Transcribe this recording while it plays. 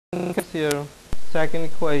It's your second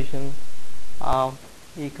equation of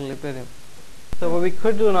equilibrium. So what we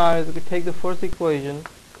could do now is we could take the first equation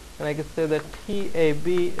and I could say that TAB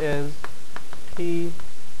is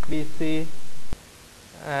TBC,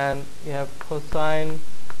 and you have cosine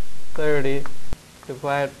 30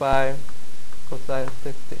 divided by cosine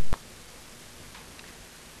 60.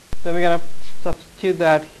 Then we're going to substitute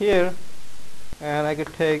that here, and I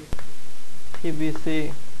could take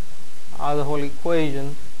TBC out of the whole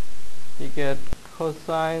equation. You get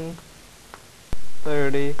cosine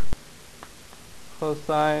 30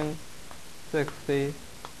 cosine 60,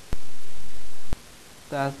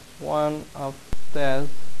 that's one of this.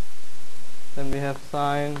 Then we have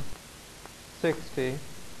sine 60,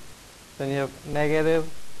 then you have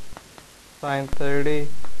negative sine 30,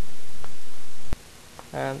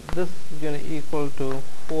 and this is going to equal to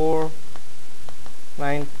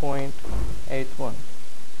 9.81.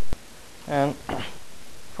 And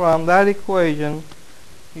from that equation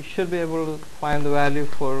you should be able to find the value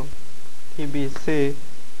for TBC,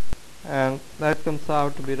 and that comes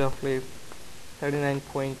out to be roughly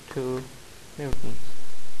 39.2 newtons.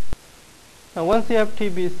 Now once you have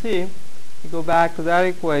TBC, you go back to that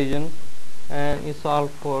equation and you solve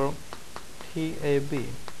for TAB,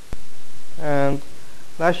 and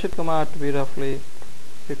that should come out to be roughly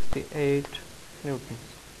 68 newtons.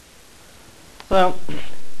 So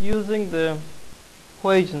using the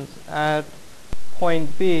equations at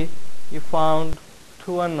point B, you found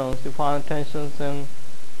two unknowns. You found the tensions in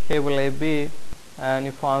cable AB and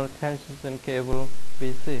you found the tensions in cable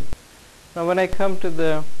BC. Now when I come to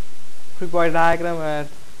the free body diagram at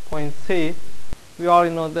point C, we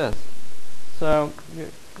already know this. So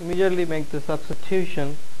you immediately make the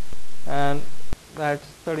substitution, and that's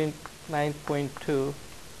 39.2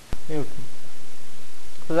 newton.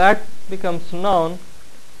 So that becomes known.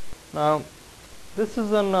 Now this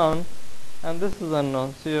is unknown and this is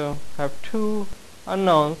unknown, so you have two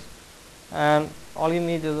unknowns and all you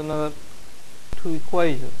need is another two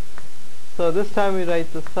equations. So this time we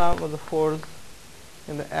write the sum of the force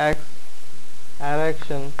in the x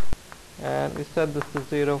direction, and we set this to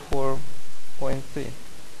 0 for point C.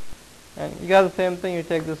 And you got the same thing. You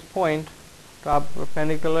take this point, drop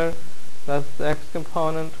perpendicular, that's the x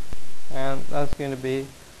component, and that's going to be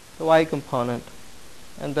the y component.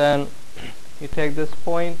 And then you take this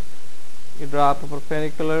point, you drop a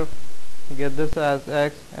perpendicular, you get this as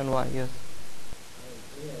x and y. Yes.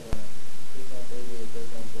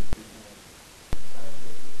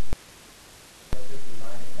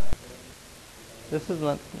 This is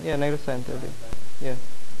not, yeah, negative sine 30. Yeah.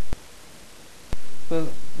 So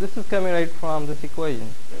this is coming right from this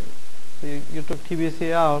equation. So you took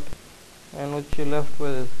TBC out, and what you left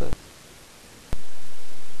with is this.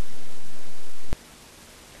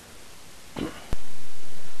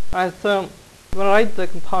 Alright, so I'm going to write the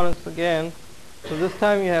components again. So this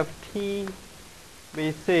time you have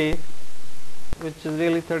TBC, which is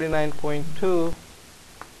really 39.2,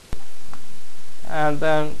 and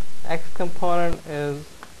then x component is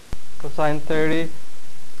cosine 30,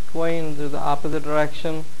 going into the opposite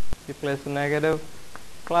direction, you place a negative,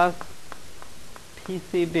 plus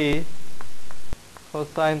TCD,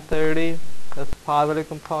 cosine 30, that's the positive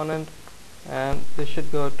component, and this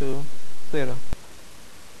should go to 0.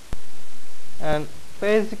 And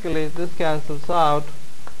basically this cancels out,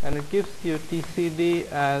 and it gives you TCD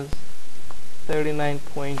as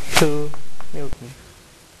 39.2 newtons.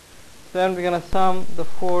 Then we're going to sum the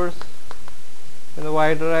force in the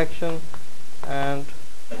y direction, and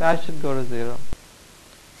that should go to 0.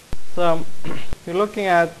 So you're looking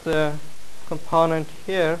at the component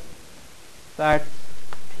here, that's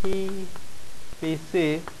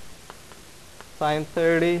TBC sine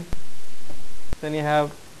 30. Then you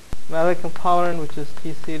have another component which is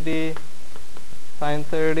TCD sine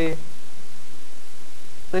 30.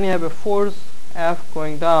 Then you have a force F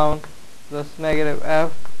going down, thus negative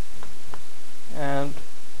F, and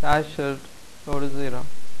that should go to 0.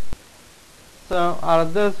 So out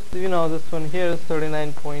of this, you know, this one here is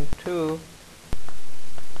 39.2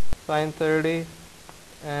 sine 30,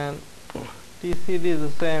 and TCD is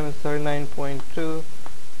the same as 39.2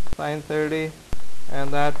 sine 30,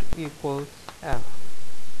 and that equals F.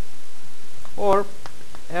 Or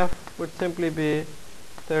F would simply be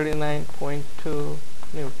 39.2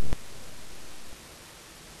 newtons.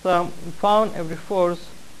 So we found every force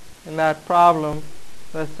in that problem.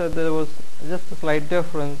 I said there was just a slight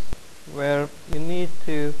difference where you need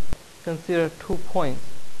to consider 2 points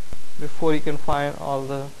before you can find all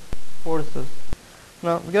the forces.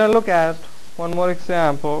 Now we're going to look at one more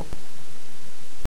example.